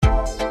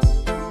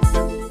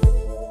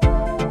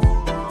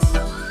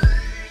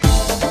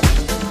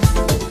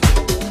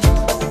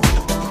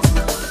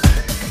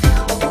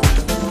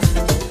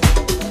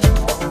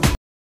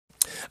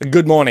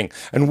good morning,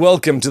 and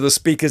welcome to the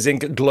Speakers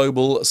Inc.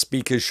 Global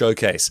Speakers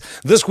Showcase.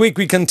 This week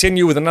we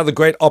continue with another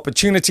great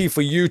opportunity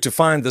for you to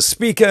find the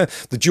speaker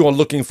that you are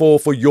looking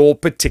for your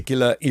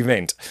particular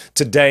event.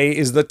 Today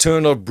is the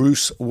turn of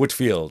Bruce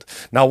Whitfield.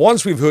 Now,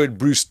 once we've heard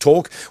Bruce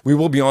talk, we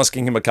will be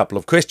asking him a couple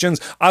of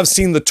questions. I've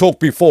seen the talk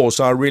before,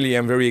 so I really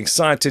am very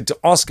excited to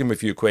ask him a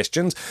few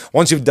questions.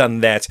 Once you've done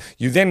that,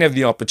 you then have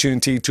the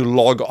opportunity to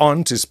log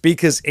on to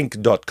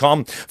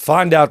speakersinc.com,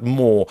 find out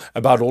more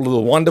about all of the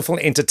wonderful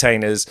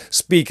entertainers,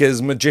 speakers,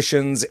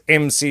 magicians,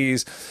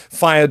 MCs,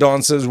 fire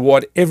dancers,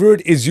 whatever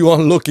it is you are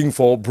looking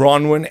for.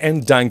 Bronwyn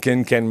and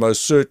Duncan can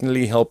most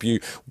certainly help you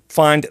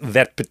find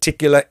that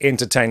particular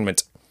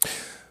entertainment.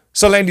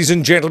 So, ladies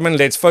and gentlemen,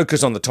 let's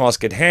focus on the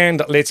task at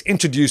hand. Let's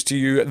introduce to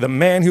you the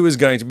man who is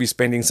going to be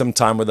spending some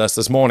time with us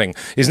this morning.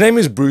 His name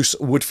is Bruce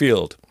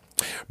Whitfield.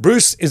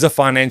 Bruce is a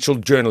financial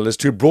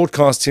journalist who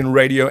broadcasts in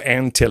radio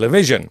and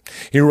television.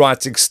 He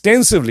writes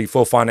extensively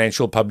for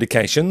financial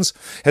publications,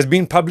 has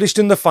been published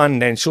in the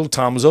Financial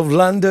Times of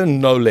London,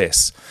 no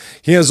less.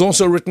 He has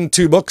also written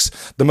 2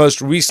 books, the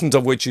most recent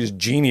of which is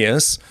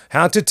Genius,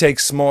 How to Take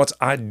Smart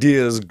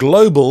Ideas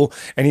Global,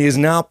 and he is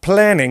now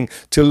planning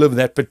to live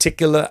that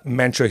particular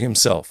mantra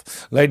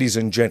himself. Ladies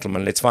and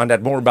gentlemen, let's find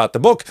out more about the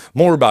book,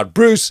 more about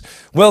Bruce.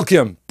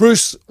 Welcome,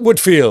 Bruce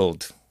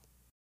Whitfield.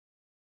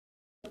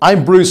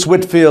 I'm Bruce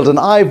Whitfield, and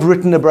I've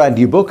written a brand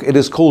new book. It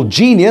is called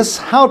Genius,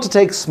 How to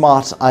Take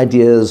Smart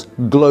Ideas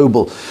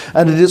Global.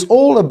 And it is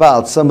all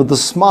about some of the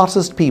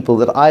smartest people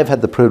that I've had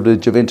the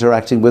privilege of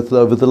interacting with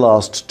over the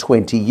last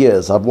 20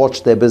 years. I've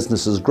watched their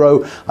businesses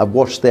grow, I've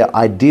watched their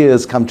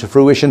ideas come to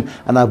fruition,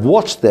 and I've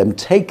watched them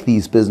take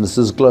these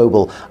businesses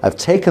global. I've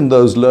taken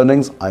those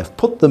learnings, I've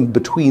put them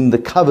between the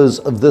covers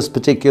of this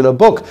particular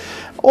book.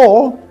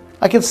 Or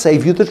I can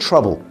save you the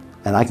trouble,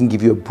 and I can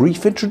give you a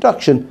brief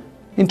introduction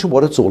into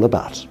what it's all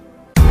about.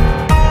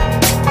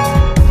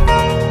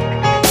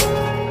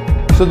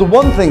 So the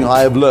one thing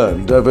I have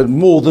learned over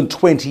more than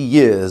 20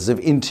 years of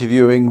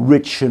interviewing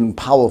rich and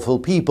powerful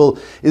people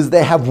is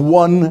they have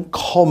one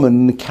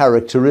common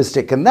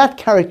characteristic, and that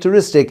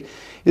characteristic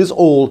is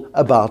all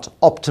about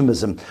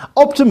optimism.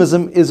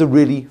 Optimism is a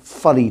really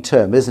funny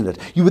term, isn't it?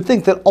 You would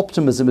think that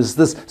optimism is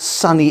this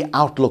sunny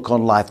outlook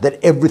on life, that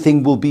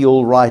everything will be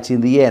all right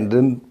in the end.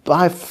 And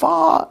by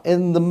far,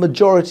 in the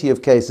majority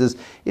of cases,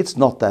 it's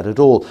not that at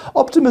all.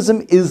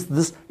 Optimism is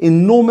this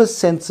enormous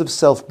sense of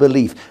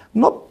self-belief,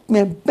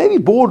 maybe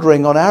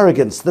bordering on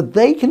arrogance, that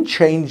they can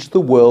change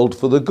the world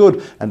for the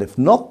good. And if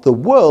not the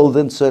world,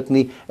 then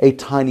certainly a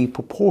tiny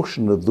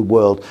proportion of the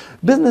world.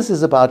 Business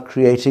is about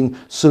creating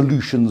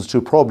solutions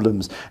to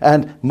problems.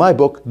 And my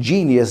book,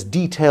 Genius,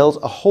 details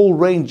a whole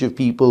range of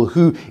people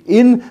who,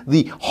 in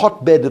the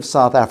hotbed of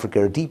South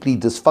Africa, a deeply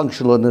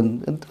dysfunctional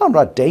and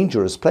downright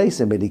dangerous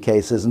place in many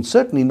cases, and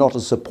certainly not a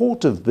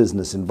supportive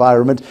business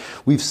environment,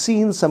 we've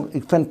seen some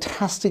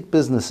fantastic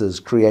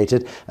businesses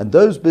created, and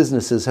those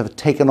businesses have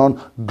taken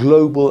on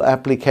global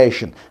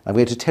application. I'm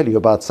going to tell you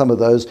about some of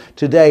those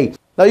today.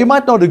 Now, you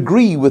might not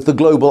agree with the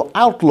global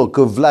outlook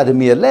of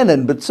Vladimir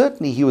Lenin, but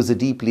certainly he was a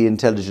deeply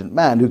intelligent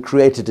man who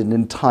created an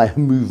entire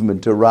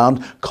movement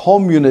around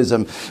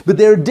communism. But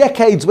there are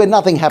decades where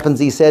nothing happens,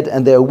 he said,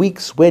 and there are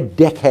weeks where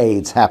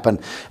decades happen.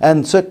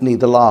 And certainly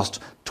the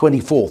last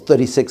 24,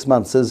 36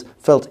 months has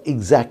felt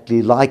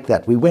exactly like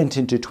that. We went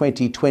into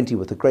 2020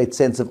 with a great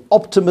sense of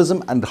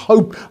optimism and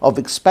hope of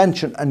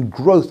expansion and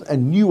growth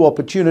and new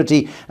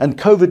opportunity, and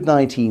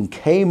COVID-19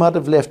 came out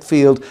of left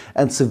field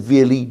and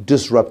severely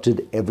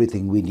disrupted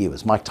everything we knew.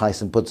 As Mike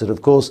Tyson puts it,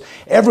 of course,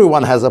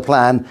 everyone has a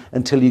plan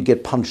until you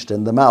get punched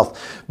in the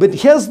mouth. But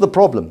here's the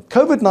problem.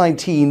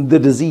 COVID-19, the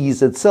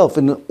disease itself,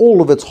 in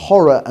all of its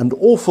horror and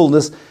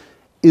awfulness,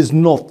 is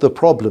not the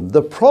problem.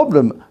 The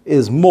problem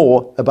is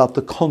more about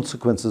the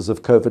consequences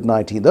of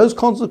COVID-19. Those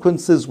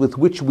consequences with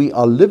which we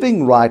are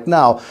living right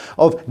now,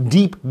 of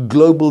deep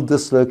global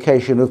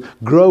dislocation, of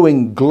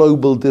growing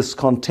global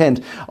discontent,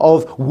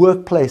 of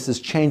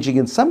workplaces changing,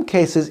 in some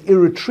cases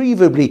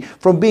irretrievably,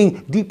 from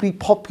being deeply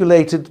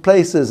populated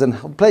places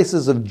and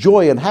places of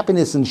joy and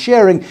happiness and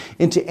sharing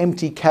into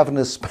empty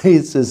cavernous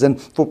spaces, and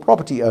for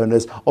property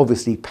owners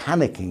obviously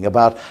panicking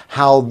about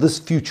how this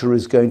future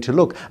is going to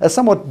look. A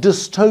somewhat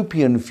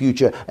dystopian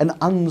future, an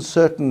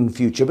uncertain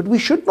future. But we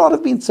should not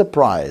have been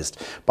surprised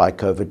by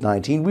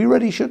COVID-19. We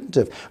really shouldn't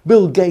have.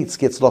 Bill Gates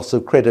gets lots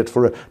of credit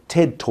for a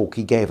TED talk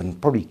he gave in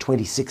probably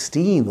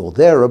 2016 or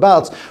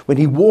thereabouts, when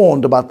he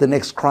warned about the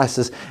next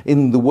crisis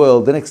in the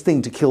world. The next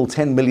thing to kill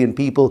 10 million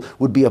people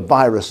would be a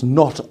virus,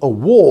 not a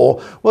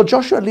war. Well,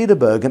 Joshua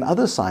Lederberg and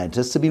other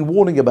scientists have been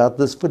warning about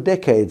this for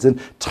decades,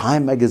 and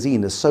Time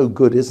magazine is so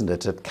good, isn't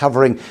it, at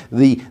covering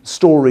the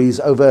stories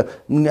over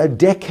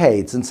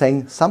decades and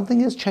saying something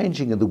is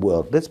changing in the world.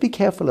 world. Let's be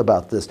careful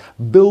about this.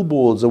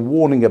 Billboards are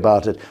warning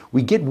about it.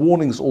 We get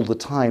warnings all the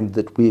time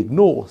that we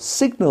ignore,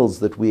 signals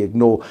that we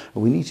ignore,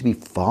 and we need to be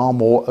far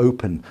more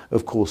open,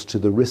 of course, to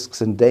the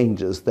risks and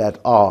dangers that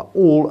are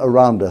all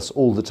around us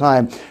all the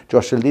time.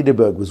 Joshua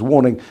Lederberg was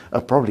warning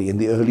probably in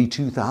the early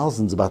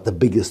 2000s about the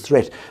biggest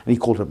threat, and he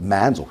called it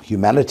man's or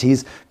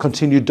humanity's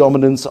continued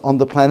dominance on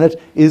the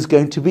planet is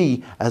going to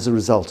be as a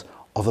result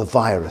of a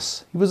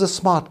virus. He was a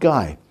smart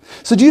guy.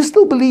 So do you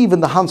still believe in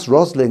the Hans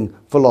Rosling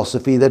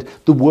philosophy that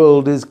the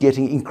world is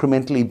getting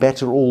incrementally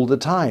better all the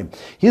time?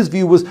 His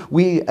view was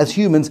we as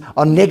humans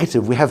are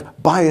negative. We have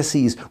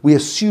biases. We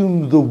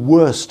assume the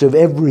worst of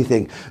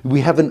everything.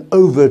 We have an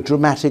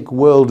over-dramatic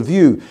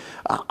worldview.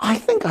 I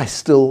think I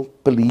still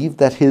believe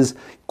that his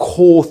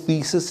core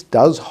thesis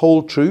does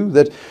hold true,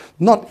 that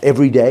not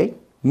every day,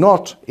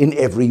 not in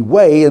every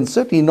way, and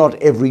certainly not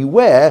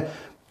everywhere,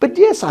 but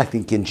yes, I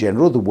think in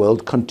general the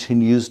world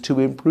continues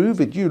to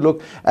improve. If you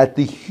look at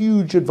the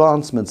huge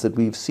advancements that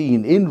we've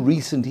seen in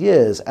recent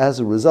years as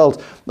a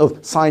result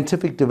of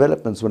scientific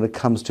developments when it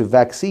comes to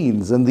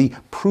vaccines and the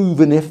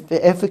proven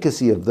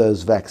efficacy of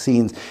those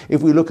vaccines,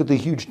 if we look at the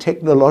huge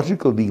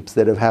technological leaps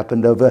that have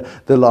happened over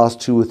the last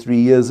 2 or 3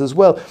 years as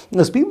well,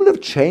 as people have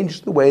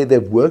changed the way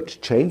they've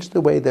worked, changed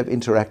the way they've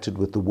interacted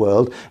with the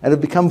world, and have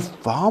become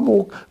far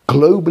more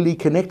globally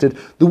connected,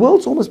 the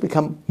world's almost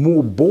become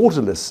more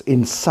borderless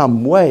in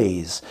some ways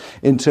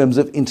in terms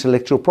of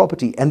intellectual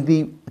property and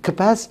the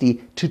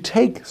capacity to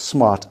take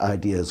smart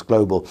ideas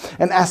global.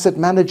 An asset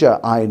manager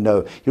I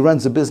know, he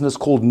runs a business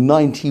called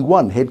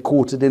 91,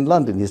 headquartered in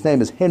London. His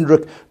name is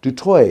Hendrik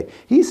Dutoy.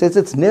 He says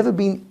it's never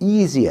been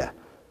easier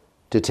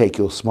to take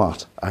your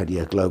smart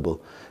idea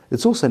global.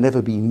 It's also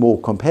never been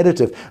more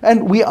competitive.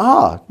 And we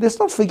are, let's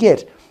not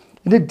forget,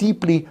 in a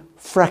deeply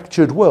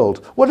fractured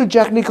world. What did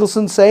Jack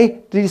Nicholson say?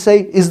 Did he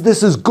say, "Is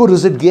this as good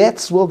as it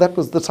gets?" Well, that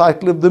was the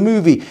title of the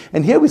movie.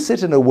 And here we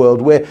sit in a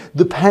world where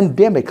the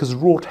pandemic has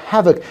wrought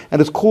havoc and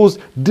has caused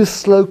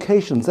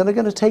dislocations that are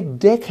going to take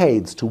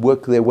decades to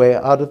work their way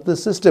out of the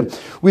system.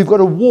 We've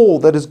got a war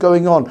that is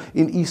going on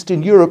in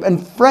Eastern Europe,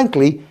 and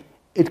frankly,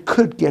 it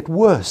could get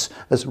worse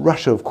as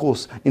Russia, of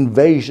course,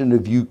 invasion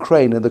of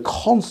Ukraine and the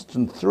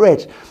constant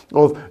threat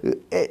of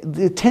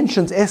the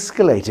tensions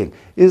escalating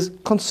is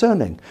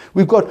concerning.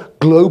 We've got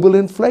global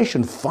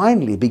inflation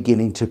finally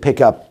beginning to pick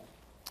up.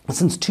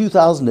 Since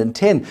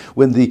 2010,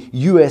 when the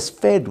US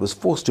Fed was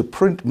forced to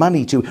print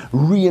money to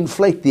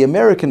reinflate the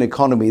American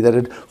economy that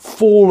had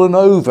fallen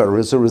over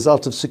as a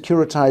result of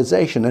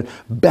securitization and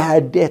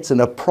bad debts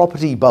and a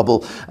property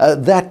bubble,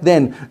 that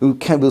then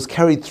was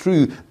carried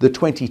through the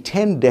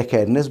 2010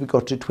 decade. And as we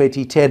got to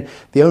 2010,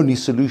 the only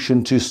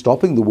solution to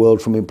stopping the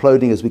world from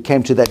imploding as we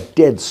came to that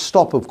dead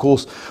stop, of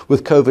course,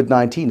 with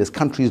COVID-19, as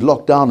countries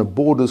locked down and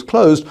borders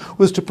closed,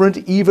 was to print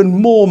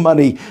even more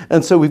money.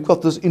 And so we've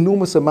got this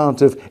enormous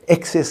amount of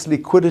excess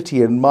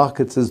liquidity in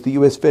markets as the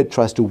US Fed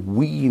tries to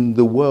wean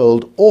the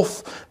world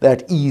off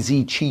that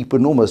easy, cheap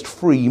and almost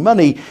free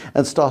money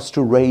and starts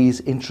to raise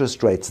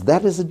interest rates.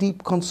 That is a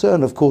deep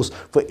concern, of course,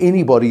 for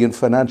anybody in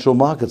financial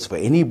markets, for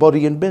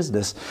anybody in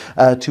business,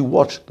 to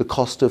watch the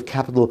cost of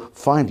capital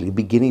finally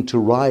beginning to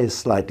rise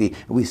slightly.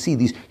 And we see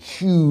these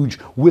huge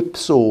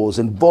whipsaws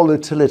and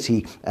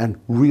volatility and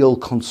real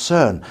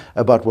concern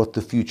about what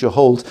the future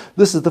holds.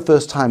 This is the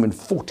first time in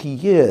 40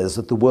 years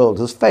that the world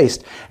has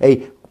faced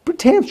a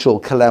potential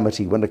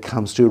calamity when it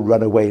comes to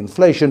runaway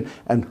inflation,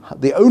 and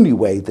the only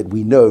way that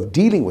we know of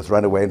dealing with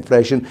runaway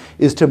inflation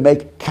is to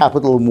make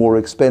capital more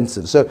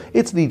expensive. So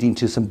it's leading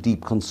to some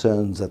deep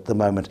concerns at the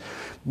moment.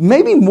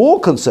 Maybe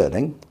more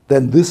concerning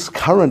than this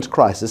current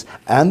crisis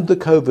and the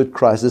COVID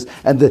crisis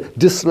and the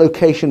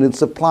dislocation in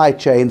supply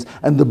chains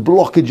and the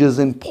blockages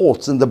in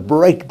ports and the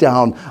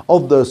breakdown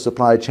of those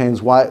supply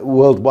chains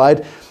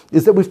worldwide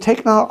is that we've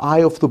taken our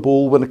eye off the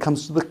ball when it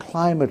comes to the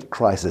climate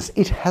crisis.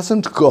 It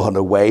hasn't gone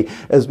away,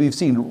 as we've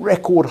seen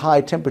record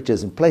high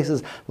temperatures in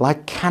places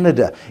like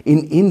Canada,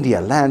 in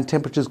India, land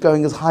temperatures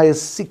going as high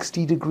as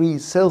 60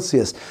 degrees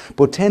Celsius,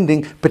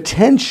 portending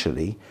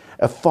potentially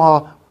a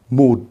far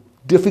more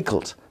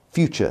difficult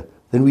future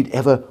than we'd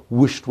ever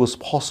wished was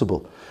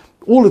possible.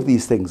 All of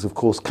these things, of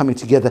course, coming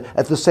together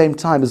at the same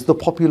time as the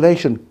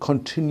population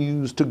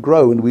continues to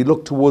grow, and we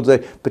look towards a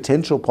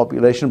potential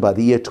population by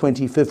the year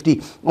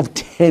 2050 of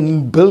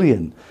 10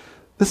 billion.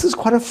 This is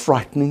quite a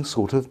frightening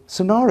sort of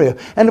scenario.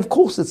 And of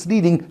course, it's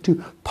leading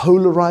to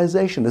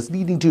polarization. It's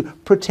leading to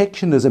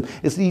protectionism.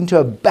 It's leading to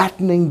a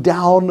battening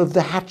down of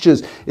the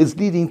hatches. It's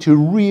leading to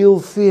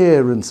real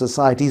fear in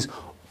societies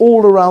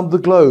all around the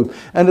globe.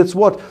 And it's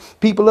what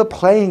people are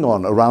playing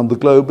on around the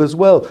globe as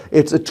well.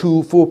 It's a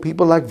tool for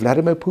people like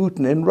Vladimir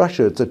Putin in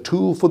Russia. It's a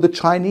tool for the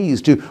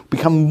Chinese to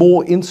become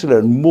more insular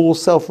and more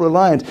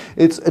self-reliant.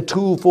 It's a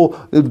tool for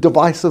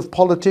divisive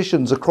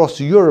politicians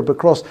across Europe,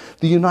 across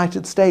the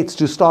United States,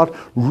 to start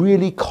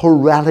really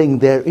corralling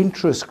their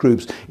interest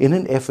groups in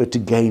an effort to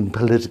gain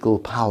political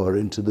power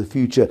into the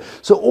future.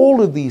 So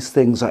all of these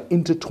things are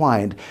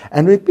intertwined,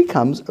 and it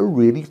becomes a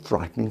really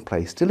frightening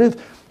place to live.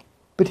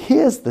 But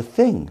here's the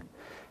thing.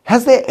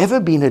 Has there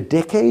ever been a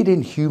decade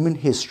in human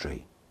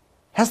history?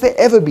 Has there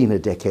ever been a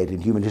decade in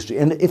human history?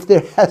 And if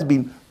there has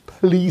been,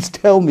 please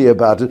tell me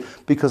about it,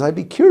 because I'd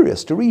be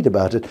curious to read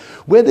about it,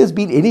 where there's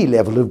been any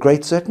level of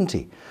great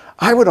certainty.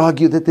 I would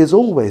argue that there's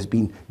always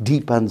been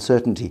deep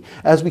uncertainty.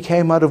 As we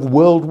came out of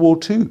World War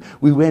II,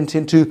 we went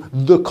into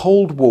the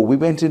Cold War. We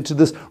went into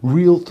this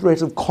real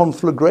threat of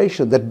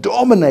conflagration that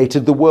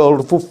dominated the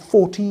world for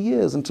 40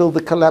 years until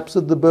the collapse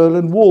of the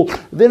Berlin Wall.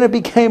 Then it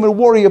became a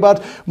worry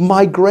about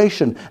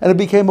migration, and it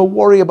became a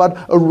worry about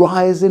a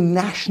rise in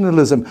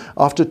nationalism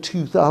after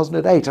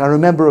 2008. I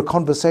remember a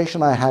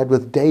conversation I had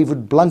with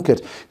David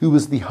Blunkett, who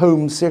was the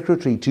Home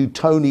Secretary to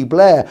Tony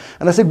Blair.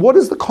 And I said, what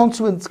is the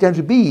consequence going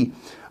to be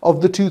of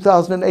the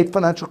 2008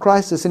 financial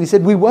crisis? And he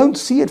said, we won't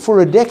see it for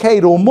a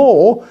decade or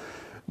more,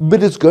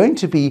 but it's going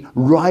to be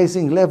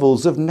rising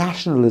levels of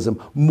nationalism,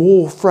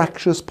 more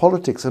fractious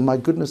politics. And my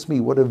goodness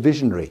me, what a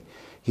visionary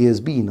he has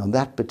been on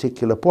that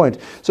particular point.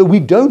 So we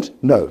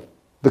don't know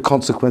the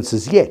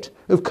consequences yet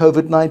of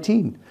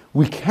COVID-19.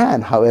 We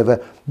can,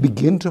 however,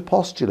 begin to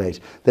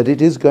postulate that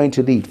it is going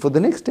to lead for the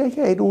next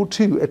decade or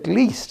two at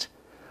least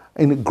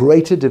in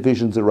greater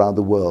divisions around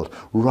the world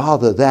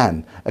rather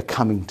than a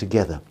coming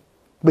together.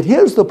 But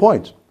here's the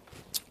point.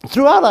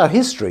 Throughout our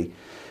history,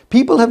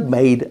 people have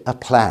made a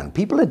plan.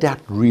 People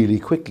adapt really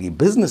quickly.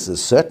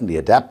 Businesses certainly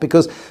adapt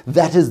because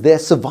that is their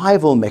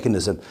survival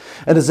mechanism.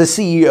 And as a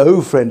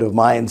CEO friend of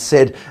mine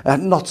said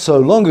not so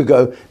long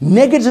ago,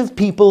 negative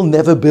people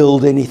never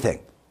build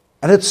anything.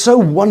 And it's so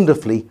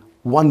wonderfully,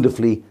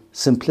 wonderfully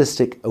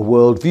simplistic a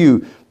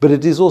worldview, but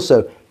it is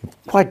also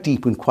quite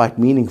deep and quite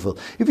meaningful.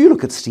 If you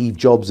look at Steve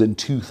Jobs in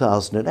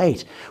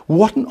 2008,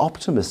 what an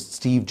optimist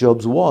Steve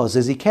Jobs was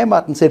as he came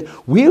out and said,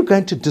 we're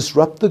going to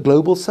disrupt the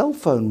global cell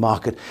phone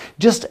market.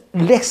 Just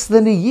less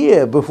than a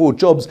year before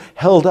Jobs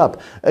held up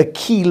a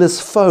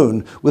keyless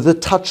phone with a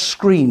touch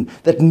screen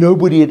that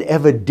nobody had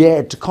ever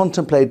dared to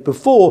contemplate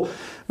before,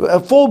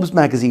 Forbes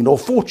magazine or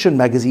Fortune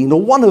magazine or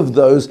one of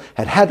those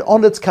had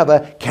on its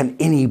cover, can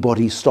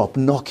anybody stop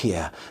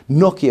Nokia?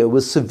 Nokia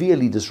was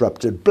severely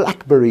disrupted.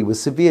 BlackBerry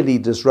was severely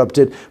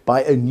disrupted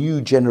by a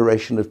new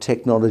generation of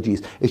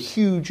technologies, a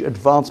huge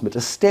advancement,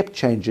 a step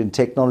change in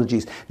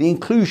technologies, the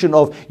inclusion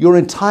of your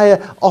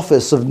entire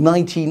office of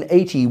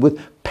 1980 with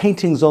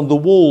paintings on the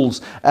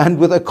walls and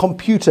with a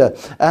computer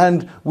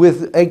and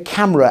with a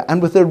camera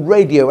and with a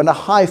radio and a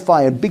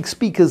hi-fi and big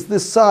speakers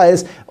this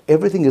size.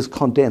 Everything is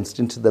condensed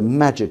into the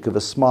magic of a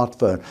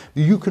smartphone.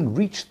 You can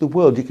reach the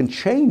world, you can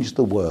change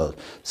the world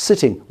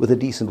sitting with a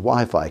decent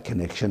Wi-Fi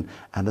connection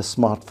and a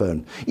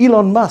smartphone.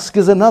 Elon Musk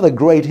is another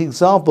great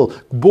example.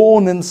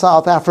 Born in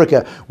South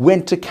Africa,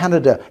 went to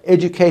Canada,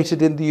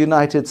 educated in the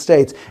United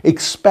States,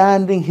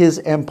 expanding his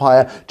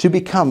empire to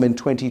become in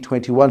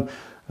 2021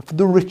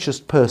 the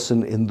richest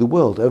person in the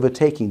world,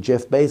 overtaking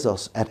Jeff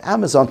Bezos at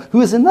Amazon, who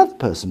is another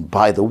person,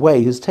 by the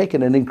way, who's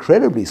taken an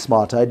incredibly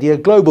smart idea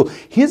global.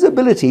 His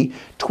ability,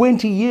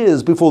 20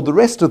 years before the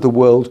rest of the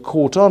world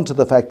caught on to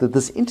the fact that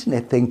this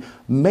internet thing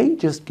may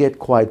just get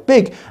quite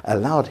big,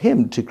 allowed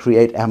him to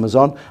create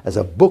Amazon as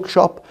a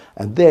bookshop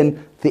and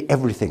then the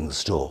everything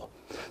store.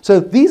 So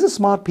these are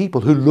smart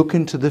people who look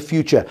into the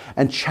future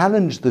and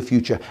challenge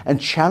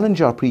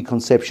our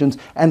preconceptions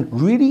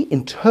and really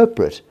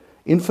interpret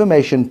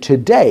information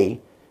today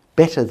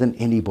better than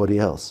anybody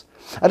else.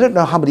 I don't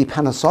know how many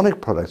Panasonic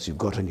products you've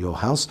got in your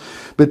house,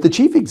 but the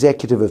chief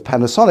executive of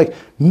Panasonic,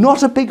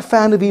 not a big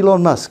fan of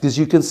Elon Musk. As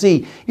you can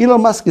see,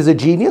 Elon Musk is a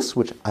genius,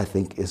 which I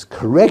think is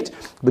correct,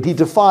 but he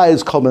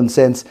defies common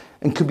sense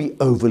and can be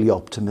overly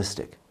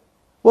optimistic.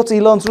 What's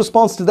Elon's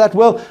response to that?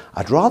 Well,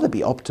 I'd rather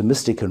be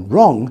optimistic and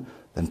wrong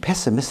than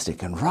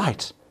pessimistic and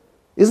right.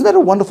 Isn't that a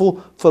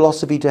wonderful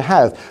philosophy to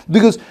have?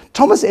 Because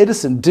Thomas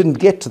Edison didn't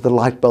get to the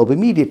light bulb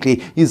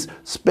immediately. He's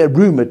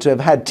rumored to have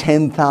had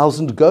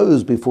 10,000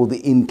 goes before the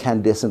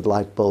incandescent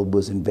light bulb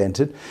was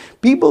invented.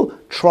 People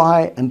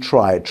try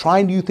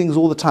new things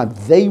all the time.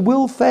 They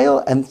will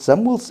fail and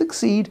some will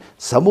succeed.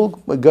 Some will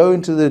go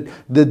into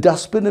the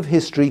dustbin of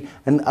history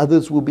and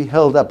others will be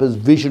held up as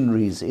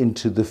visionaries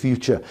into the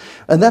future.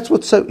 And that's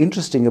what's so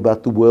interesting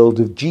about the world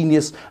of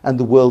genius and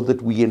the world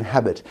that we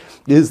inhabit,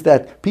 is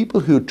that people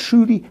who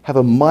truly have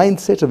a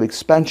mindset of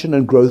expansion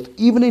and growth,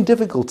 even in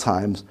difficult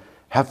times,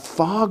 have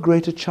far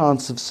greater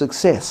chance of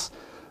success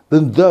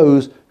than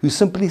those who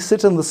simply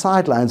sit on the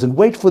sidelines and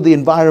wait for the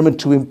environment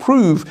to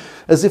improve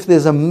as if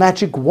there's a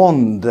magic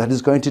wand that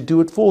is going to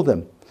do it for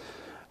them.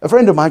 A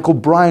friend of mine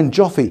called Brian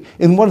Joffe,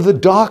 in one of the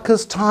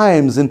darkest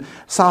times in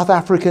South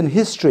African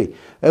history,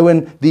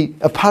 when the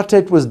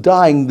apartheid was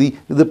dying,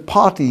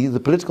 the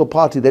political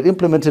party that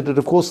implemented it,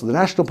 of course, the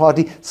National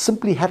Party,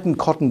 simply hadn't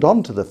cottoned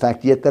on to the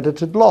fact yet that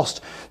it had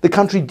lost. The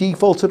country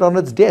defaulted on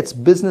its debts.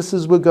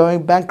 Businesses were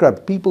going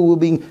bankrupt. People were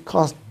being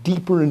cast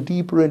deeper and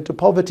deeper into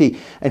poverty.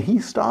 And he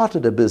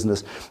started a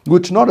business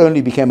which not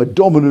only became a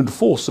dominant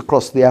force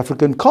across the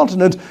African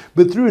continent,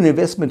 but through an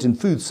investment in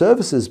food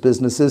services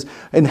businesses,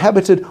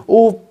 inhabited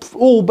all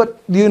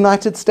but the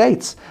United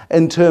States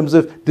in terms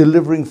of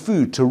delivering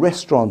food to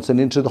restaurants and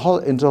into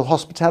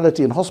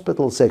hospitality and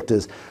hospital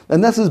sectors.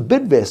 And that's his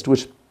Bidvest,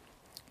 which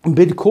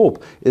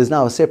Bidcorp is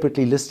now a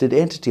separately listed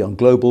entity on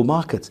global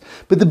markets.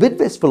 But the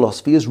Bidvest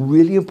philosophy is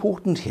really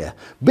important here.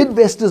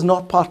 Bidvest does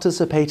not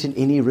participate in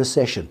any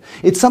recession.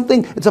 It's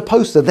a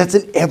poster that's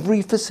in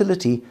every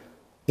facility,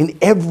 in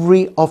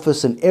every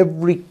office, in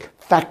every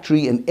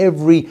factory, in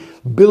every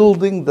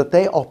building that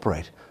they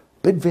operate.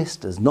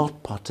 Bidvest does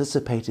not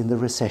participate in the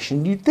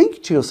recession. You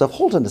think to yourself,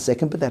 hold on a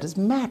second, but that is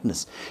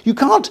madness. You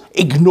can't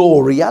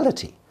ignore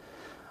reality.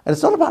 And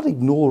it's not about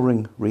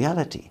ignoring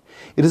reality.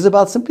 It is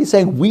about simply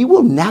saying we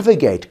will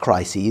navigate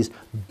crises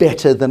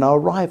better than our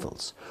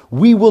rivals.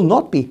 We will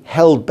not be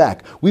held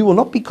back. We will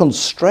not be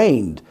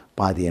constrained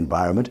by the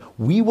environment.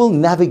 We will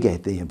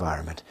navigate the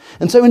environment.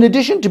 And so in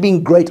addition to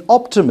being great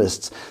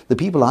optimists, the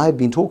people I've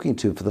been talking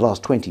to for the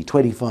last 20,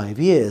 25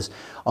 years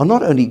are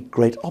not only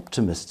great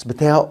optimists, but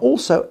they are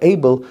also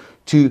able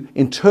to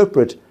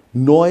interpret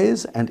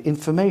noise and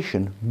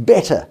information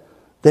better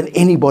than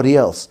anybody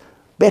else,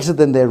 better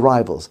than their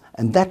rivals.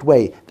 And that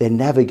way they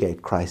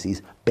navigate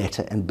crises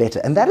better and better.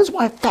 And that is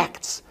why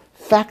facts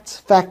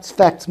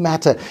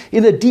matter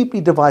in a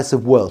deeply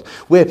divisive world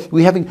where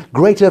we're having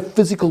greater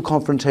physical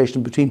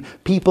confrontation between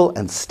people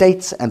and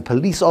states and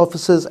police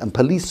officers and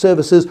police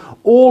services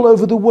all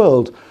over the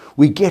world.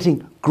 We're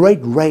getting great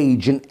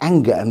rage and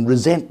anger and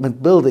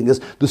resentment building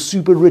as the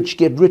super rich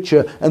get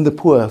richer and the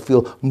poor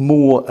feel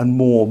more and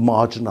more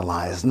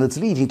marginalized. And it's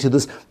leading to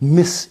this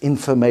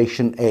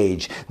misinformation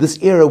age, this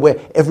era where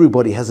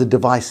everybody has a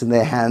device in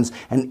their hands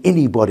and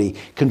anybody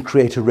can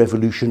create a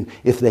revolution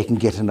if they can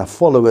get enough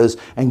followers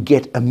and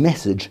get a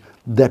message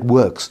that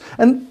works.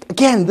 And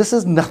again, this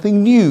is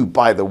nothing new,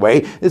 by the way.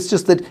 It's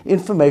just that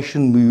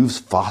information moves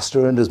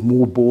faster and is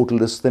more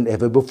borderless than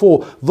ever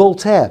before.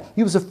 Voltaire,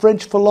 he was a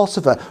French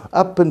philosopher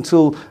up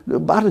until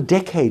about a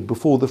decade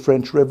before the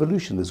French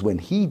Revolution is when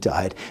he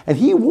died. And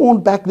he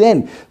warned back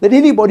then that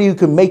anybody who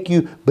can make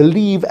you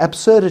believe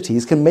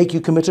absurdities can make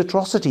you commit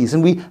atrocities.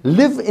 And we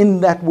live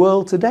in that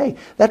world today.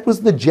 That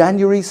was the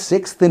January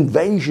 6th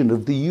invasion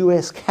of the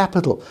US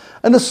Capitol,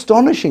 an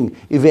astonishing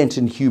event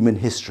in human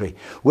history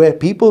where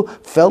people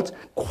felt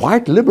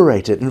quite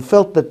liberated and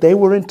felt that they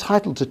were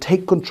entitled to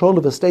take control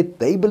of a state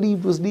they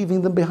believed was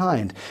leaving them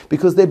behind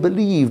because they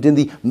believed in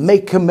the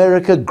Make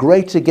America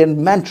Great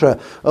Again mantra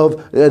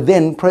of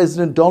then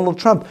President Donald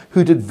Trump,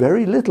 who did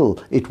very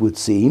little, it would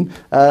seem,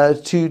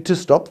 to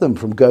stop them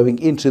from going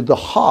into the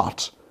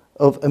heart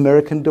of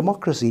American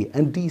democracy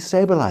and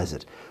destabilize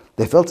it.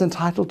 They felt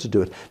entitled to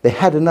do it. They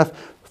had enough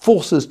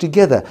forces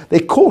together.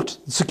 They caught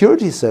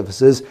security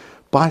services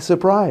by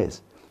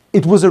surprise.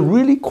 It was a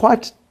really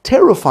quite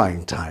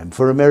terrifying time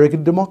for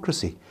American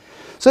democracy.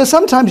 So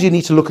sometimes you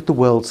need to look at the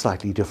world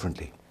slightly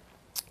differently.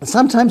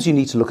 Sometimes you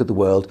need to look at the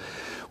world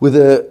with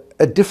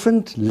a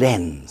different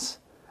lens.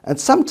 And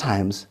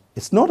sometimes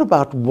it's not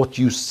about what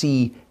you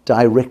see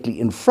directly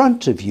in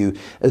front of you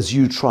as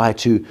you try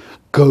to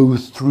go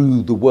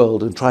through the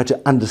world and try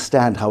to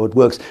understand how it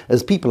works,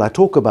 as people I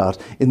talk about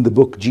in the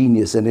book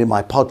Genius and in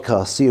my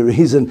podcast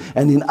series and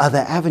in other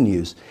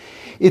avenues.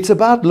 It's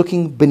about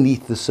looking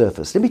beneath the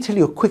surface. Let me tell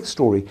you a quick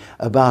story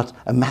about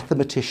a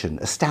mathematician,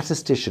 a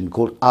statistician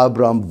called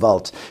Abraham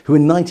Wald, who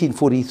in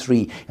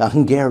 1943, a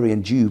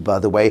Hungarian Jew, by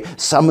the way,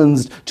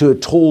 summoned to a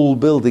tall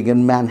building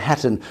in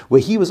Manhattan where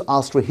he was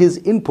asked for his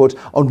input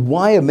on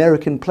why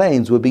American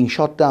planes were being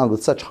shot down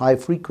with such high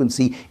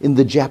frequency in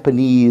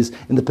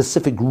the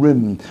Pacific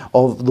Rim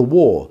of the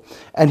war.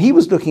 And he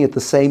was looking at the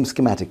same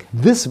schematic,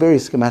 this very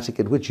schematic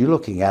at which you're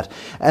looking at,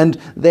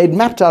 and they'd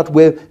mapped out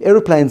where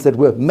aeroplanes that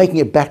were making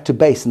it back to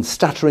base and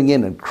stuttering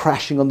in and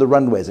crashing on the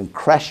runways and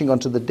crashing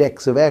onto the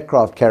decks of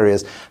aircraft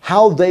carriers,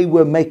 how they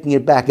were making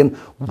it back and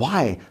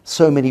why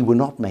so many were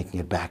not making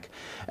it back.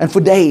 And for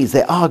days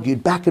they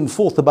argued back and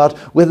forth about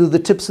whether the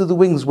tips of the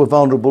wings were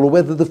vulnerable or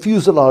whether the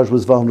fuselage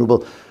was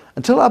vulnerable,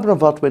 until Abraham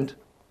Wald went,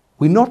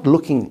 we're not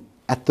looking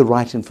at the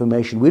right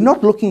information. We're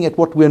not looking at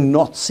what we're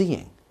not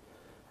seeing.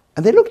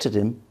 And they looked at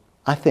him,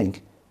 I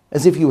think,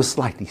 as if he was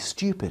slightly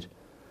stupid.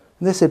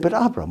 And they said, but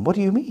Abraham, what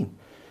do you mean?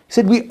 He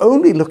said, we're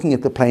only looking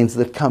at the planes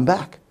that come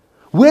back.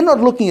 We're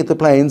not looking at the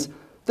planes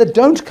that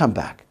don't come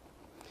back.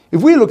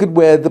 If we look at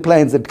where the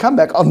planes that come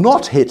back are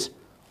not hit,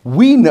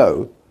 we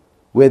know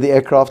where the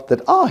aircraft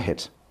that are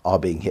hit are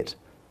being hit.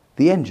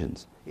 The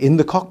engines, in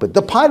the cockpit.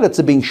 The pilots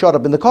are being shot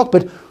up in the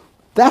cockpit.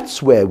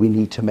 That's where we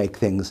need to make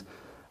things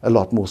a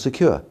lot more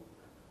secure.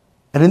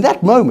 And in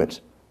that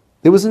moment,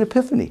 there was an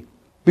epiphany,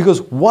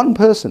 because one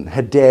person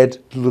had dared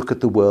to look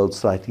at the world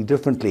slightly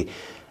differently.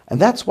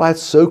 And that's why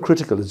it's so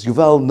critical, as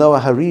Yuval Noah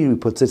Harari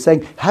puts it,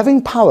 saying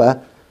having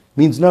power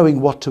means knowing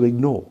what to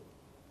ignore.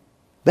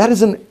 That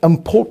is an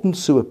important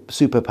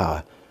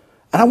superpower.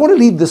 And I want to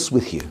leave this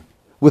with you,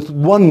 with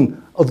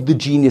one of the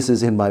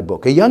geniuses in my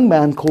book, a young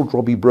man called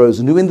Robbie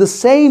Brosen, who in the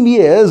same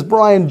year as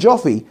Brian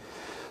Joffe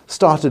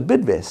started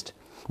Bidvest,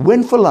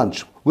 went for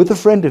lunch with a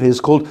friend of his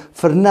called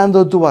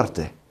Fernando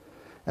Duarte.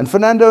 And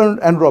Fernando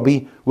and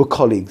Robbie were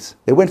colleagues.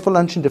 They went for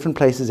lunch in different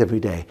places every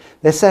day.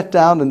 They sat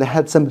down and they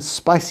had some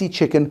spicy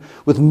chicken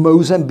with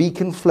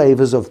Mozambican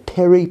flavors of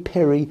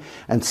peri-peri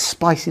and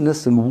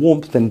spiciness and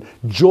warmth and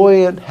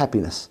joy and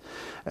happiness.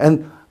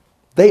 And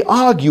They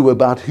argue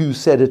about who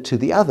said it to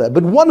the other,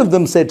 but one of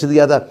them said to the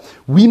other,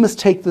 "We must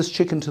take this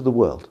chicken to the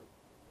world."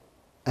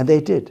 And they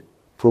did,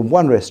 from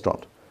one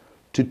restaurant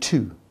to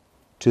two,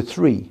 to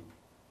three,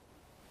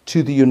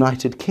 to the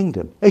United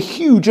Kingdom. A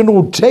huge and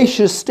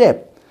audacious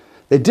step.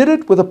 They did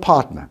it with a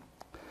partner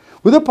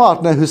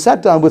who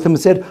sat down with them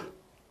and said,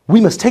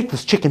 "We must take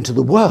this chicken to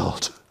the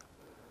world."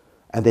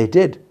 And they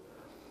did.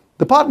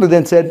 The partner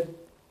then said,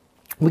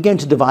 "We're going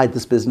to divide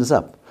this business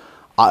up.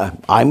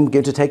 I'm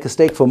going to take a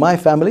stake for my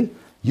family.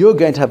 You're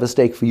going to have a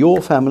stake for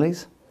your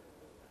families.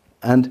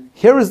 And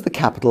here is the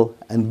capital,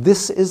 and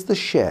this is the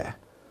share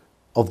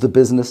of the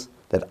business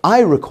that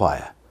I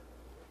require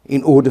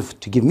in order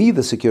to give me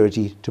the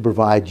security to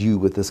provide you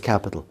with this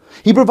capital."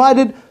 He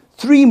provided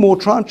 3 more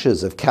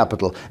tranches of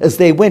capital as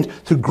they went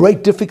through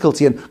great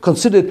difficulty and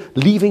considered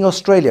leaving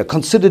Australia,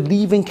 considered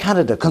leaving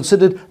Canada,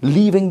 considered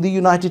leaving the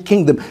United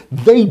Kingdom.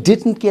 They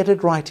didn't get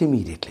it right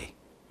immediately.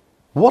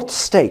 What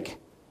stake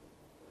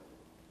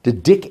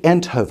did Dick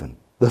Enthoven,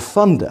 the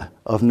funder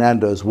of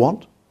Nando's,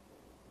 want?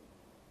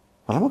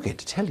 Well, I'm not going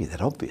to tell you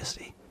that,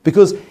 obviously,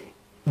 because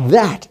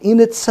that in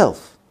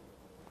itself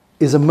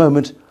is a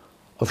moment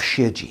of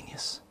sheer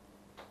genius.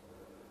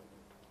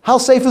 How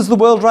safe is the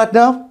world right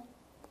now?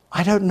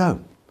 I don't know.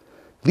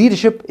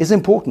 Leadership is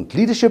important.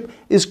 Leadership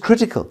is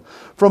critical.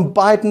 From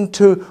Biden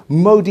to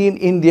Modi in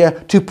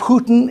India, to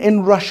Putin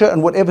in Russia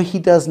and whatever he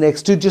does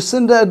next, to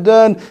Jacinda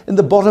Ardern in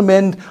the bottom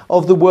end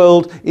of the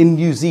world in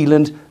New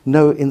Zealand,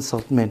 no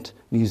insult meant,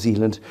 New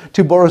Zealand,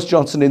 to Boris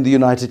Johnson in the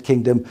United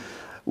Kingdom.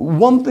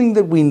 One thing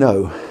that we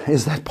know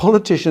is that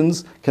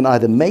politicians can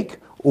either make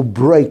or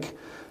break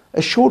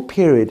a short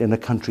period in a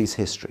country's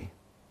history.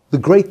 The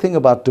great thing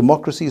about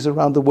democracies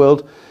around the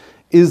world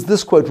is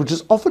this quote, which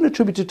is often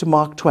attributed to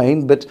Mark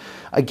Twain, but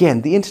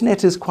again, the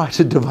internet is quite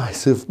a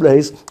divisive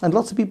place, and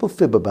lots of people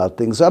fib about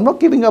things. So I'm not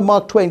giving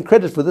Mark Twain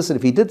credit for this, and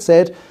if he did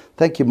say it,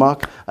 thank you,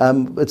 Mark.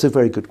 It's a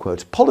very good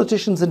quote.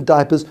 Politicians in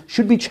diapers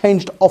should be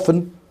changed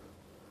often,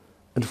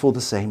 and for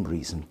the same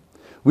reason.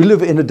 We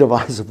live in a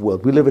divisive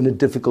world. We live in a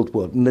difficult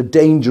world, in a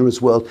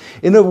dangerous world,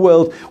 in a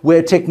world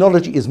where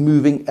technology is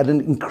moving at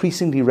an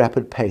increasingly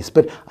rapid pace.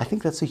 But I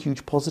think that's a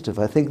huge positive.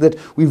 I think that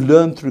we've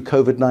learned through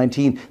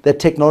COVID-19 that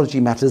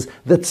technology matters,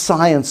 that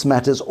science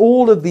matters.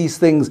 All of these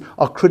things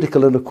are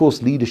critical, and of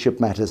course leadership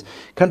matters.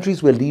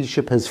 Countries where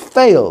leadership has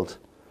failed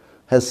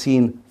has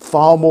seen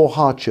far more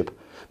hardship.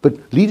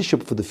 But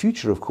leadership for the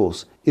future, of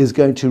course, is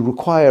going to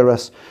require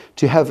us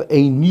to have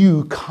a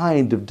new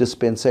kind of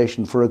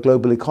dispensation for a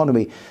global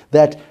economy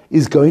that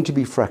is going to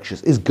be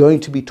fractious, is going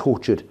to be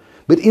tortured.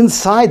 But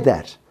inside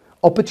that,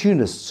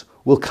 opportunists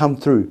will come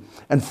through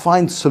and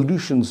find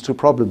solutions to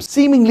problems,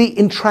 seemingly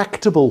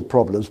intractable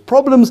problems,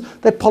 problems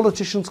that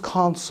politicians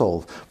can't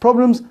solve,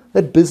 problems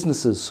that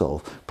businesses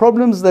solve,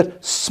 problems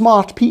that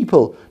smart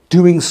people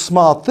doing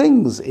smart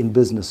things in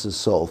businesses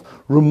solve,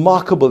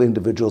 remarkable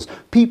individuals,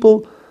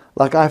 people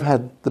like I've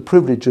had the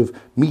privilege of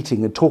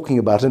meeting and talking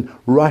about and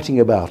writing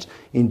about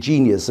in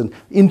Genius and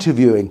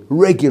interviewing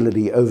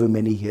regularly over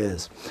many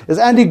years. As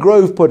Andy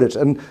Grove put it,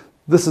 and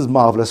this is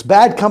marvelous,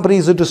 bad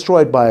companies are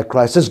destroyed by a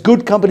crisis,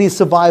 good companies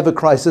survive a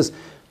crisis,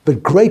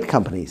 but great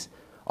companies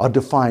are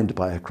defined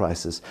by a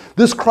crisis.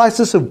 This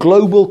crisis of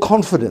global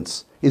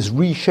confidence is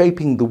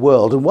reshaping the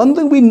world. And one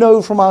thing we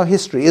know from our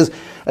history is,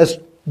 as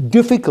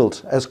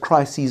difficult as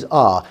crises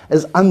are,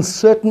 as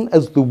uncertain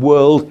as the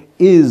world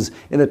is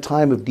in a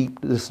time of deep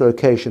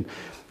dislocation,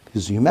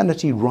 as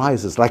humanity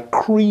rises like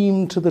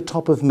cream to the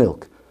top of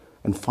milk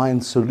and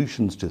finds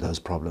solutions to those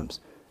problems.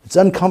 It's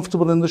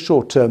uncomfortable in the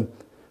short term,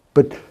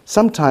 but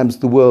sometimes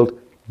the world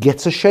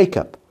gets a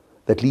shake-up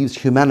that leaves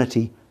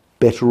humanity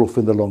better off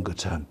in the longer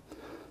term.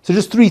 So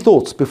just 3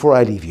 thoughts before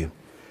I leave you.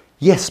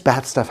 Yes,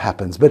 bad stuff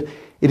happens, but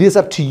it is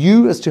up to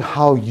you as to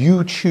how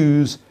you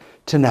choose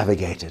to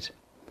navigate it.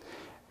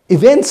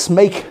 Events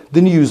make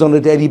the news on a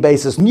daily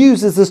basis.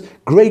 News is this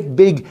great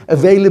big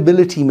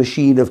availability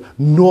machine of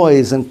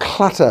noise and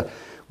clutter.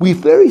 We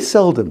very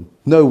seldom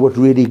know what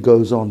really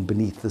goes on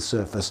beneath the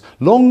surface.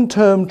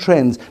 Long-term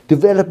trends,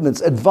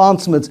 developments,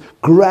 advancements,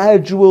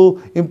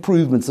 gradual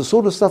improvements, the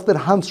sort of stuff that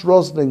Hans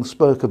Rosling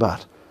spoke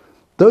about.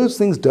 Those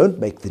things don't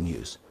make the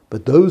news,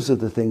 but those are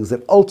the things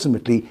that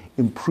ultimately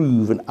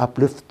improve and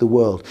uplift the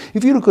world.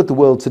 If you look at the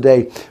world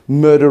today,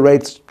 murder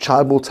rates,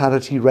 child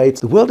mortality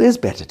rates, the world is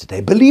better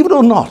today, believe it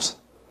or not,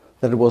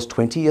 than it was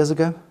 20 years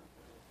ago,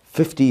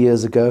 50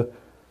 years ago,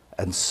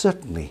 and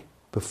certainly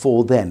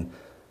before then,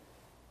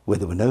 where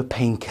there were no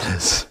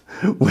painkillers,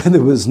 where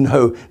there was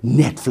no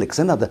Netflix,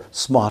 another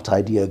smart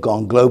idea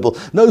gone global,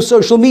 no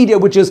social media,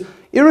 which is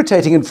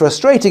irritating and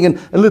frustrating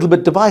and a little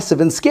bit divisive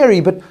and scary,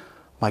 but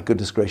my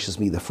goodness gracious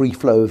me, the free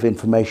flow of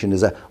information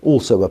is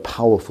also a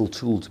powerful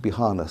tool to be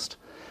harnessed.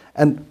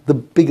 And the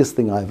biggest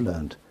thing I've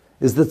learned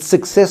is that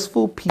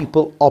successful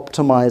people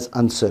optimize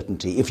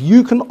uncertainty. If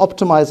you can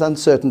optimize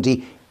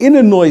uncertainty in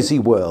a noisy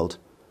world,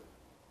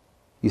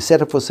 you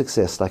set up for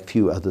success like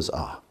few others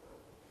are.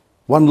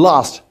 One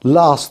last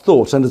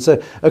thought, and it's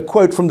a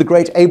quote from the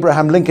great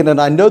Abraham Lincoln, and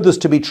I know this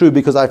to be true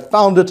because I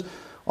found it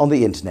on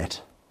the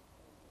internet.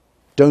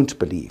 Don't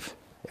believe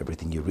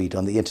everything you read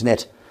on the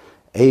internet.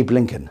 Abe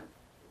Lincoln,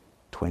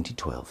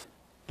 2012.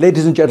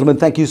 Ladies and gentlemen,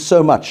 thank you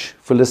so much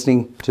for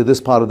listening to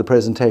this part of the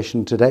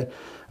presentation today.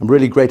 I'm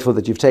really grateful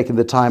that you've taken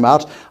the time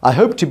out. I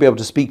hope to be able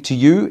to speak to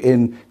you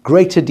in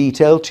greater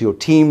detail, to your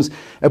teams,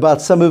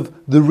 about some of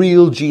the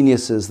real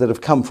geniuses that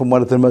have come from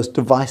one of the most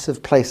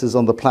divisive places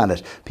on the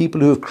planet.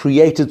 People who have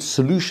created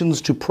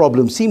solutions to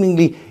problems,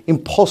 seemingly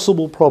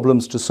impossible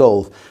problems to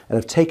solve, and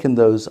have taken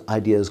those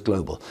ideas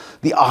global.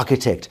 The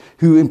architect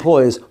who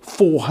employs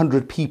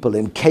 400 people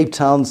in Cape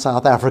Town,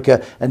 South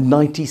Africa, and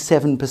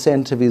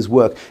 97% of his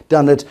work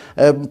done at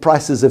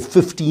prices of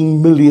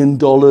 $15 million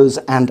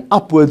and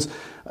upwards,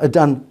 are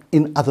done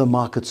in other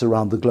markets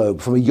around the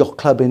globe, from a yacht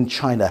club in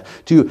China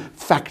to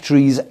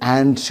factories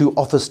and to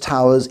office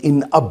towers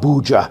in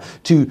Abuja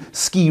to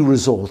ski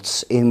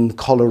resorts in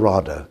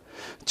Colorado,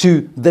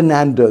 to the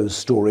Nando's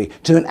story,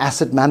 to an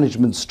asset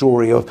management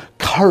story of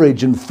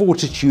courage and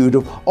fortitude,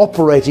 of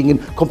operating in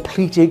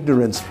complete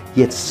ignorance,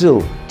 yet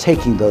still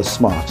taking those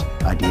smart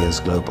ideas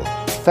global.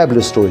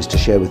 Fabulous stories to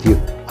share with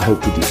you. I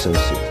hope to do so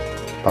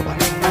soon.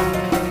 Bye-bye.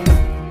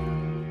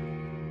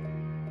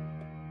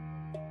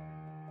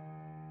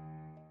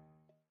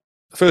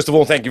 First of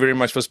all, thank you very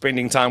much for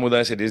spending time with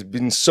us. It has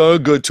been so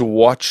good to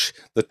watch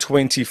the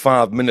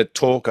 25-minute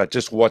talk I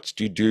just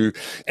watched you do.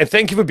 And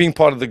thank you for being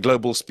part of the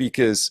Global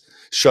Speakers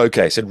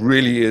Showcase. It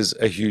really is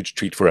a huge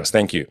treat for us.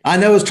 Thank you. I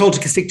know I was told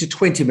to stick to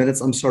 20 minutes.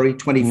 I'm sorry,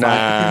 25. Nah.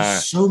 But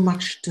there's so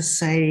much to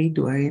say,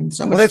 Dwayne.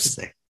 So much to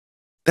say.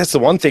 That's the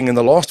one thing in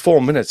the last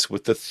 4 minutes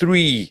with the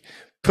 3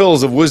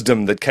 pearls of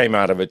wisdom that came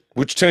out of it,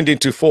 which turned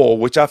into 4,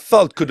 which I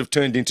felt could have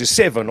turned into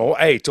 7 or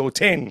 8 or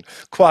 10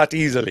 quite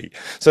easily.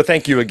 So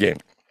thank you again.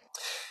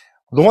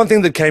 The one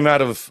thing that came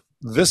out of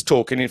this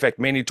talk, and in fact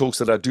many talks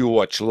that I do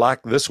watch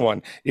like this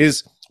one,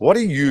 is what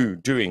are you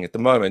doing at the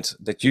moment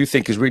that you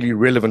think is really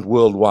relevant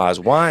worldwide?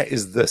 Why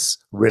is this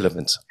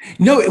relevant?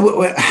 No,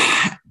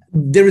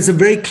 there is a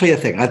very clear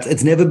thing.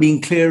 It's never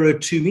been clearer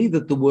to me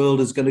that the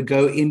world is going to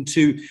go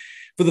into,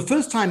 for the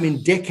first time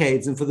in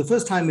decades and for the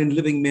first time in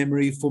living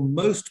memory, for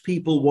most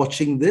people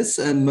watching this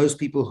and most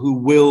people who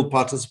will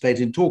participate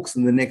in talks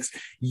in the next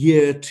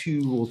year,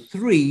 2 or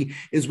 3,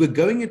 is we're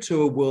going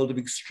into a world of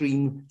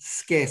extreme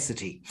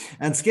scarcity.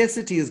 And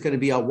scarcity is going to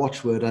be our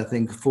watchword, I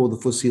think, for the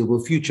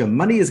foreseeable future.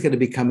 Money is going to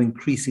become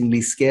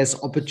increasingly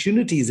scarce.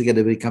 Opportunities are going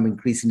to become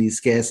increasingly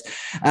scarce.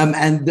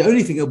 And the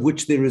only thing of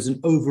which there is an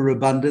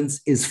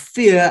overabundance is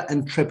fear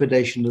and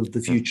trepidation of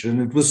the future.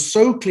 And it was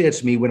so clear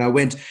to me when I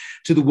went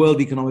to the World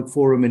Economic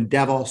Forum in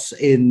Davos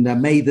in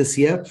May this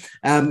year,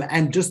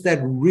 and just that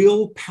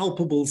real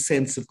palpable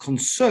sense of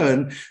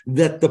concern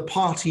that the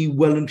party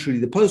well and truly,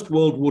 the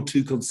post-World War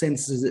II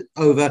consensus is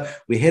over.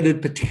 We're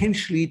headed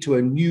potentially to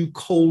a new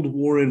Cold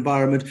War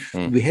environment.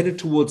 We're headed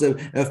towards a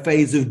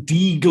phase of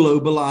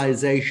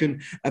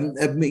deglobalization,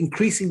 an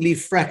increasingly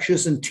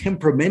fractious and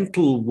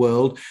temperamental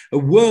world, a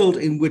world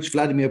in which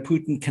Vladimir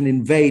Putin can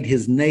invade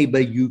his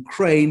neighbor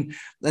Ukraine,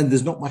 and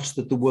there's not much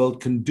that the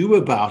world can do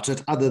about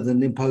it other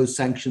than impose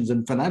sanctions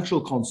and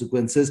financial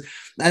consequences.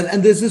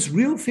 And there's this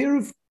real fear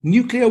of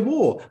nuclear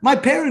war. My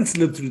parents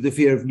lived through the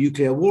fear of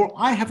nuclear war.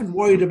 I haven't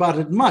worried about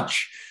it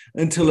much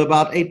until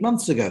about 8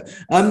 months ago.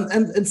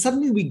 And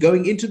suddenly we're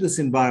going into this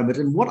environment.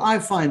 And what I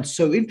find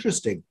so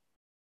interesting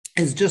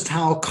is just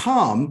how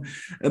calm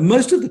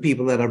most of the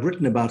people that I've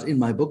written about in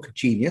my book,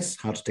 Genius,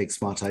 How to Take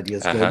Smart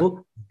Ideas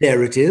Global,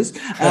 there it is,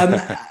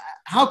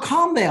 how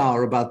calm they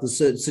are about the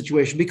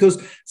situation,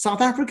 because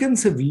South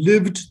Africans have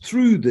lived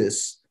through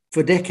this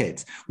for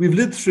decades. We've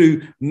lived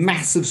through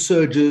massive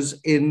surges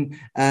in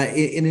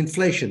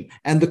inflation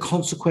and the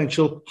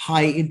consequential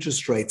high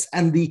interest rates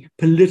and the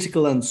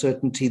political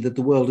uncertainty that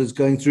the world is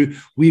going through.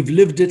 We've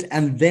lived it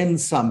and then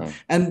some.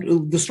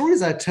 And the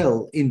stories I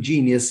tell in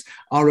Genius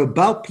are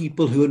about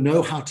people who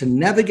know how to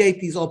navigate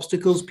these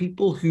obstacles,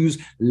 people whose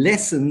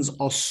lessons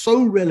are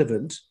so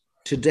relevant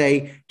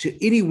today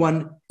to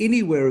anyone,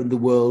 anywhere in the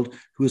world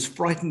who is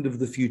frightened of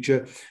the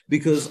future,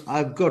 because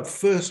I've got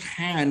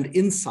first-hand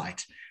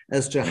insight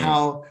as to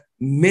how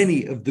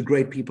many of the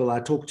great people I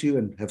talk to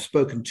and have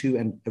spoken to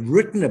and have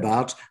written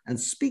about and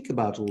speak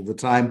about all the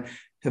time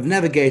have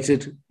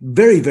navigated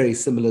very, very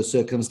similar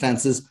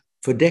circumstances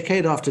for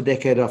decade after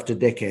decade after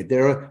decade.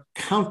 There are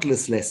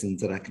countless lessons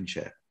that I can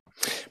share.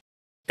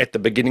 At the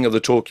beginning of the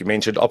talk, you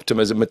mentioned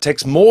optimism. It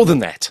takes more than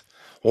that.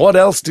 What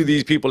else do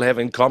these people have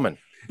in common?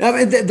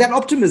 That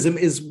optimism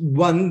is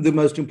the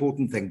most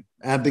important thing.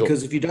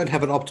 Because if you don't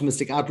have an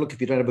optimistic outlook,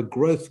 if you don't have a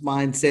growth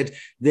mindset,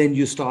 then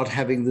you start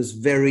having this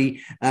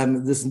very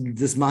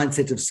this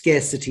mindset of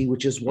scarcity,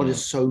 which is what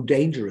is so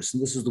dangerous.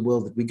 And this is the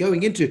world that we're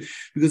going into.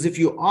 Because if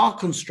you are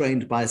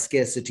constrained by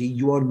scarcity,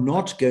 you are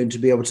not going to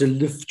be able to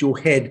lift your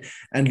head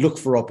and look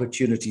for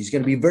opportunities.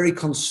 You're going to be very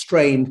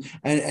constrained,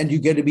 and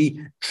you're going to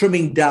be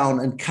trimming down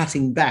and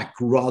cutting back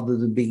rather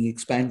than being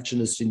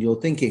expansionist in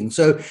your thinking.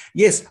 So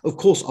yes, of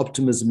course,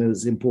 optimism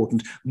is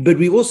important, but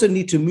we also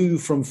need to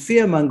move from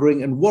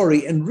fear-mongering and worry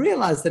and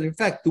realize that, in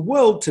fact, the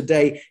world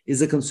today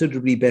is a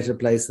considerably better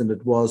place than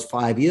it was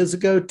 5 years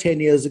ago, 10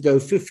 years ago,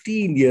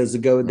 15 years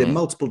ago. And there are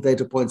multiple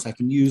data points I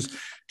can use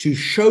to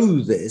show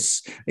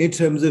this in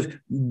terms of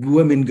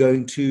women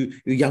going to,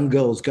 young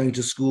girls going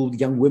to school,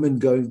 young women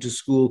going to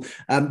school.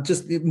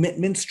 Just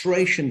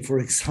menstruation, for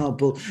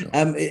example,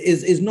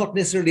 is not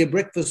necessarily a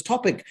breakfast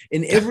topic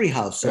in every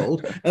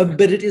household,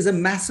 but it is a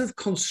massive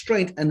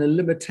constraint and a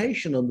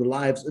limitation on the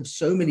lives of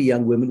so many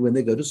young women when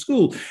they go to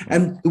school.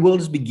 And the world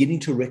is beginning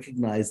to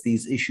recognize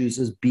these issues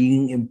as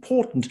being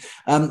important,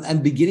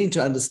 and beginning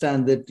to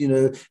understand that,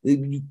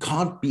 you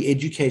can't be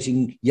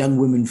educating young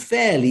women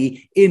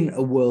fairly in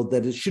a world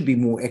that it should be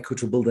more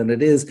equitable than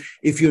it is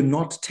if you're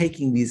not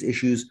taking these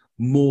issues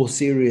more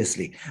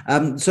seriously.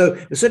 So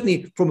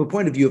certainly from a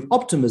point of view of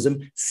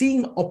optimism,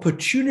 seeing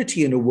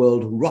opportunity in a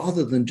world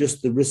rather than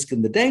just the risk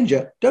and the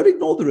danger, don't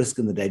ignore the risk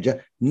and the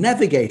danger,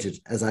 navigate it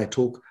as I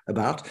talk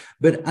about,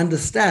 but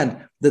understand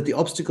that the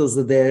obstacles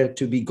are there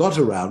to be got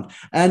around.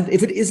 And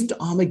if it isn't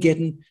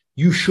Armageddon,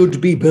 you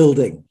should be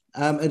building.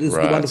 It is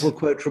the wonderful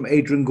quote from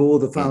Adrian Gore,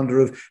 the founder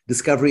of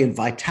Discovery and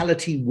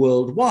Vitality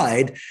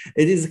Worldwide.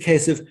 It is a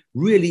case of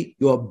really,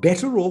 you are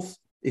better off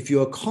if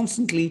you are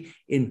constantly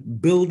in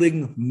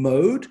building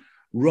mode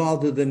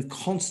rather than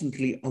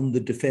constantly on the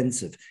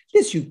defensive.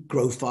 Yes, you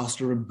grow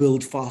faster and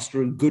build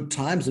faster in good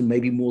times and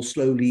maybe more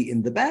slowly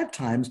in the bad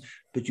times,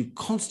 but you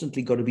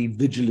constantly got to be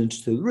vigilant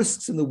to the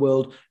risks in the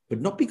world, but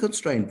not be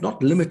constrained,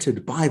 not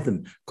limited by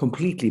them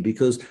completely,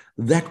 because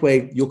that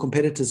way your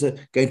competitors are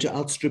going to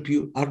outstrip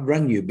you,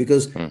 outrun you,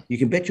 because you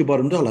can bet your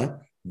bottom dollar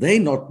they're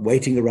not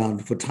waiting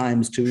around for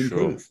times to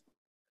improve.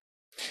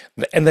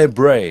 And they're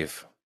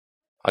brave.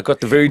 I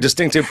got the very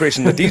distinct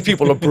impression that these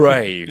people are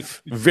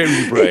brave,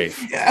 very brave.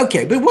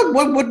 Okay, but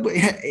what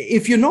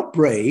if you're not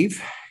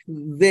brave,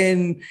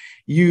 then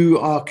you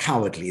are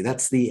cowardly.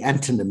 That's the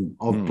antonym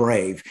of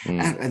brave.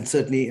 And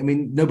certainly, I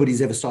mean,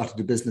 nobody's ever started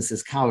a business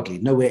as cowardly.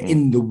 Nowhere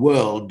in the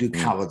world do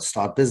cowards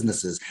start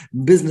businesses.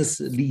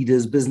 Business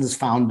leaders, business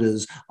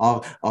founders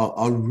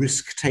are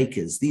risk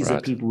takers. These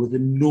are people with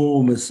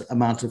enormous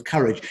amount of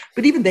courage.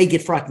 But even they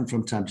get frightened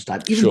from time to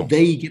time. Even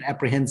they get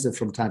apprehensive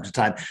from time to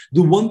time.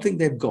 The one thing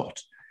they've got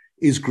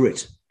is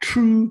grit.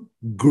 True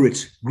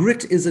grit.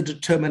 Grit is a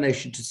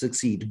determination to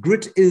succeed.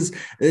 Grit is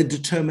a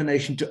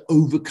determination to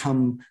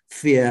overcome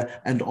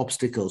fear and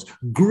obstacles.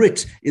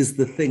 Grit is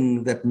the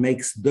thing that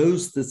makes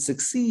those that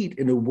succeed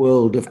in a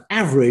world of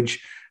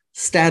average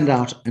stand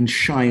out and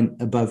shine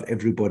above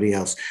everybody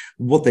else.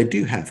 What they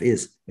do have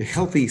is a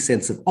healthy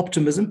sense of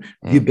optimism,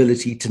 the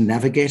ability to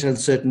navigate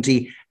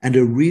uncertainty, and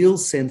a real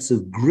sense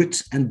of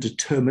grit and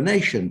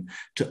determination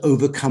to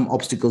overcome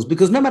obstacles.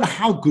 Because no matter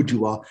how good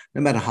you are,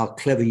 no matter how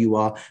clever you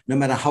are, no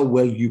matter how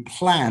well you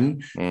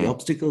plan, the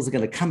obstacles are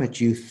going to come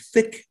at you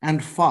thick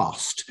and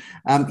fast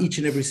each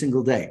and every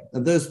single day.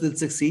 And those that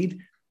succeed,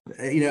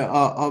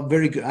 are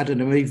very good. I don't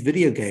know, maybe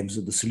video games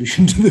are the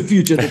solution to the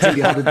future. They tell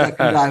you how to duck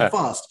and dive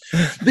fast.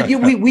 But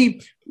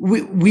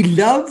we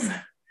love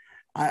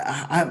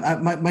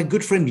my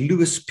good friend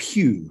Lewis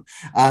Pugh,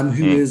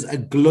 who is a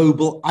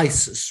global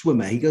ice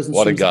swimmer. He goes and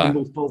swims the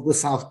North Pole, the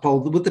South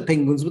Pole, with the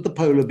penguins, with the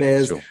polar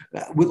bears,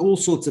 with all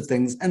sorts of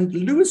things. And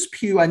Lewis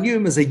Pugh, I knew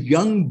him as a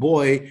young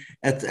boy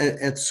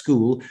at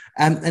school,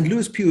 and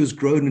Lewis Pugh has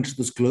grown into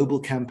this global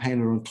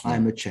campaigner on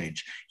climate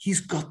change. He's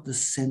got the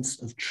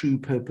sense of true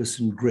purpose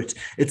and grit.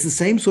 It's the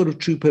same sort of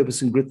true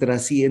purpose and grit that I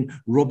see in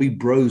Robbie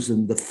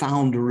Brosen, the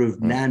founder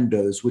of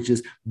Nando's, which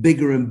is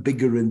bigger and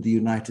bigger in the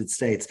United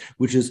States,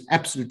 which is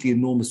absolutely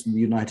enormous in the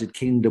United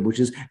Kingdom, which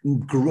is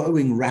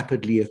growing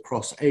rapidly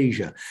across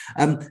Asia.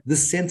 The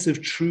sense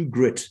of true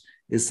grit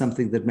is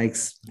something that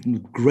makes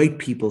great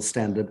people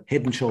stand up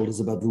head and shoulders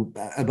above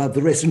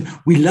the rest. And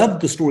we love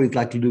the stories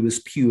like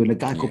Lewis Pugh and a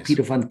guy called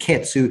Peter van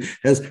Ketz, who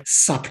has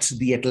supped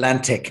the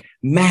Atlantic.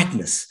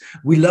 Madness.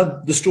 We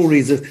love the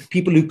stories of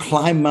people who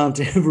climb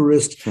Mount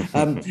Everest,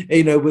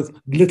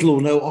 with little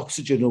or no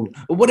oxygen or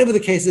whatever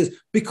the case is,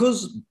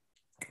 because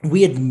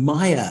we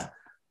admire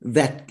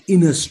that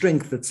inner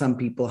strength that some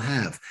people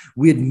have.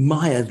 We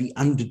admire the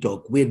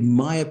underdog. We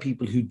admire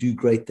people who do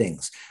great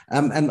things.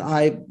 And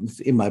I,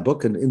 in my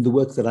book and in the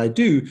work that I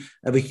do,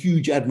 have a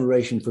huge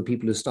admiration for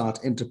people who start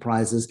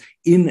enterprises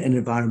in an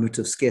environment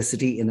of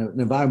scarcity, in an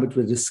environment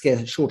where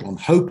they're short on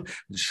hope,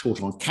 that is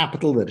short on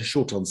capital, that is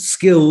short on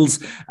skills,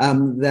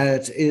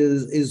 that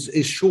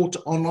is short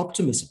on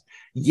optimism.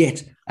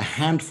 Yet a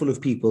handful of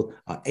people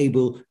are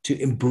able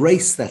to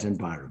embrace that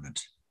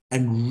environment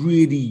and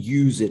really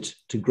use it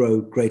to grow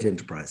great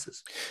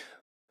enterprises.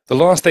 The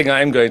last thing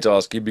I am going to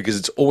ask you, because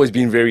it's always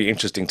been very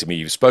interesting to me,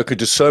 you've spoken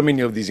to so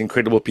many of these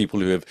incredible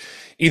people who have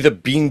either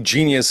been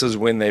geniuses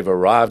when they've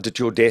arrived at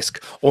your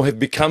desk or have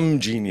become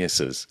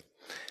geniuses.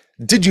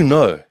 Did you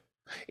know,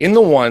 in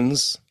the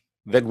ones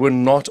that were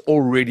not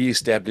already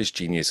established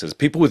geniuses,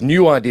 people with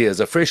new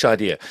ideas, a fresh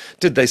idea,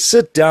 did they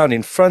sit down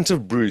in front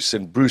of Bruce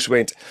and Bruce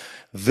went,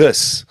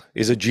 "This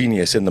is a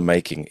genius in the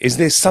making"? Is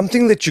there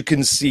something that you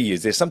can see?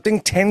 Is there something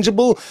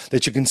tangible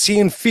that you can see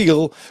and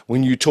feel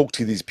when you talk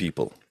to these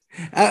people?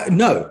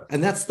 No,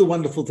 and that's the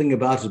wonderful thing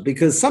about it,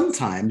 because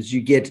sometimes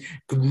you get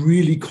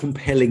really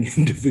compelling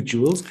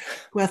individuals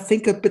who I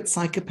think are a bit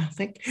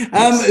psychopathic,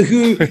 Yes.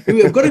 who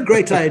have got a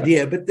great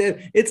idea, but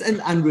it's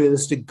an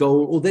unrealistic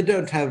goal, or they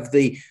don't have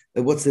the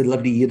what's the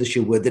lovely Yiddish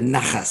word, the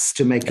nachas,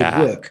 to make it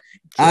Ah, work.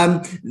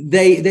 sure.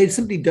 They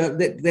simply don't.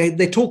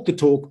 They talk the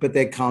talk, but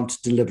they can't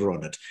deliver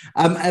on it.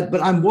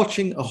 But I'm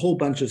watching a whole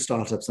bunch of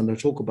startups, and I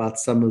talk about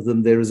some of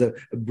them. There is a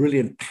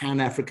brilliant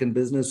Pan-African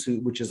business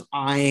which is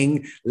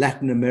eyeing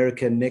Latin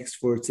America next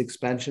for its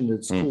expansion.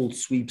 It's Mm. called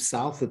Sweep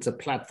South. It's a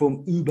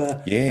platform,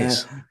 Uber,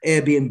 Yes.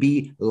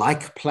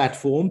 Airbnb-like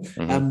platform,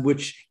 Hmm.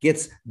 which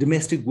gets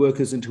domestic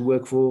workers into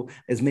work for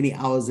as many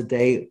hours a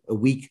day, a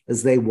week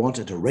as they want,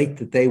 at a rate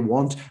that they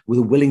want, with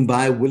a willing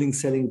buy, willing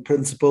selling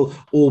principle,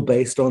 all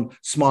based on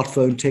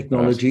smartphone Right.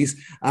 technologies.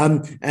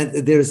 And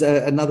there's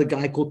another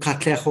guy called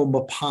Katlego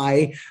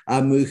Mapai,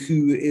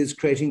 who is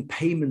creating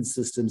payment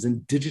systems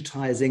and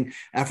digitizing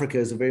Africa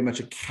as a very much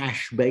a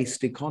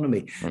cash-based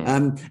economy.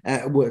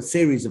 Mm. Well, a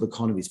series of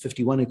economies,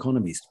 51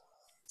 economies.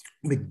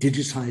 We're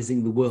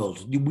digitizing the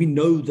world. We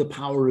know the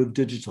power of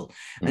digital.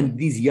 Mm. And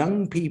these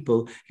young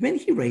people, I mean,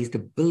 he raised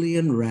R1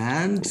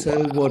 billion.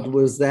 So what Wow.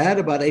 was that?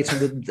 About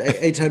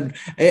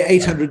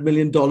 $800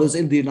 million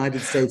in the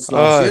United States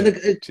last year. Oh, And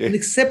an gee.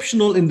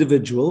 exceptional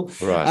individual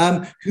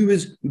Right. who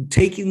is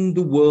taking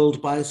the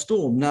world by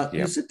storm. Now, you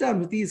Yeah. sit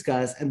down with these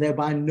guys, and they're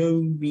by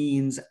no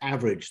means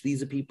average.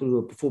 These are people who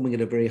are performing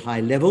at a very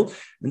high level.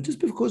 And just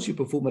because you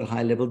perform at a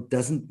high level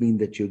doesn't mean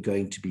that you're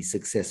going to be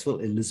successful.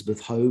 Elizabeth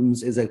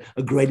Holmes is a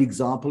great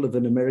example of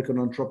an American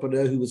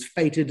entrepreneur who was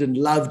feted and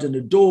loved and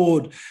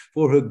adored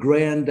for her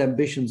grand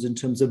ambitions in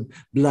terms of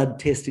blood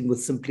testing,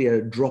 with simply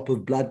a drop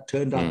of blood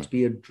turned out Mm. to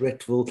be a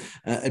dreadful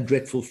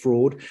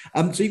fraud.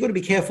 So you've got to be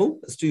careful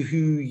as to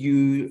who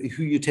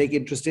you take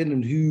interest in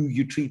and who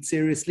you treat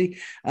seriously.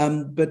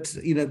 But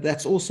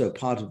that's also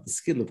part of the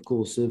skill, of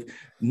course, of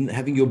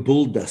having your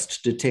bull dust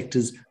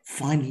detectors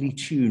finely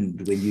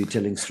tuned when you're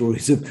telling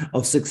stories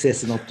of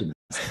success and optimism.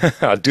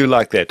 I do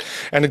like that.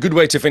 And a good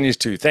way to finish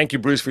too. Thank you,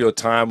 Bruce, for your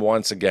time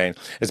once again.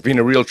 It's been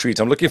a real treat.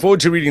 I'm looking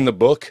forward to reading the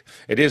book.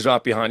 It is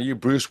right behind you.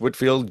 Bruce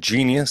Whitfield,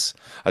 genius.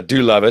 I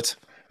do love it.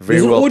 Very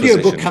There's an well audio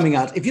book positioned. coming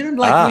out. If you don't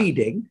like Ah,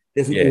 reading,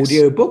 there's an yes.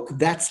 audio book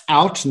that's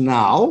out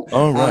now.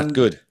 All right,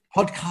 good.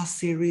 Podcast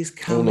series All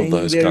of coming.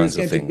 those There is kinds of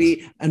going to things.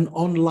 be an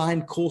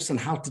online course on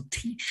how to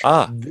teach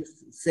Ah, this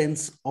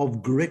sense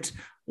of grit.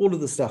 All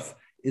of the stuff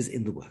is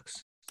in the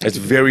works. it's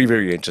very,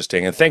 very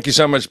interesting. And thank you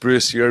so much,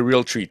 Bruce. You're a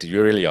real treat.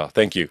 You really are.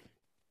 Thank you.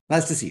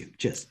 Nice to see you.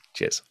 Cheers.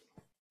 Cheers.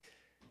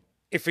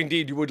 If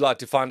indeed you would like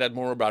to find out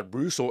more about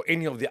Bruce or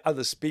any of the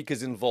other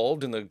speakers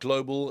involved in the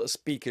Global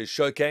Speakers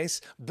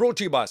Showcase, brought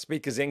to you by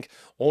Speakers Inc.,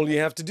 all you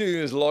have to do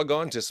is log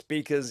on to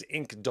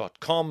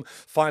speakersinc.com,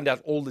 find out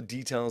all the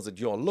details that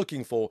you're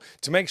looking for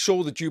to make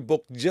sure that you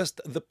book just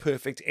the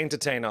perfect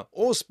entertainer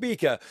or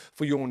speaker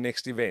for your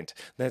next event.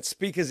 That's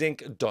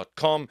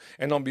speakersinc.com.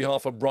 And on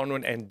behalf of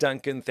Bronwyn and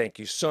Duncan, thank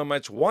you so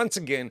much once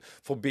again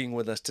for being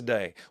with us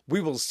today.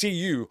 We will see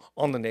you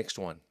on the next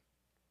one.